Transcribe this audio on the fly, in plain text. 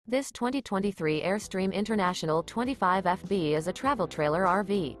This 2023 Airstream International 25FB is a travel trailer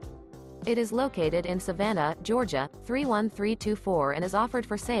RV. It is located in Savannah, Georgia, 31324 and is offered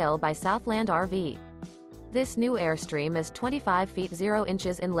for sale by Southland RV. This new Airstream is 25 feet 0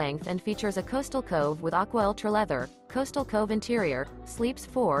 inches in length and features a Coastal Cove with Aqua Ultraleather, Coastal Cove interior, sleeps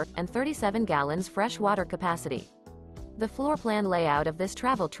 4, and 37 gallons fresh water capacity. The floor plan layout of this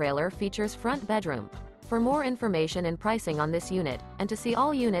travel trailer features front bedroom. For more information and pricing on this unit, and to see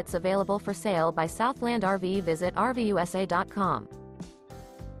all units available for sale by Southland RV, visit RVUSA.com.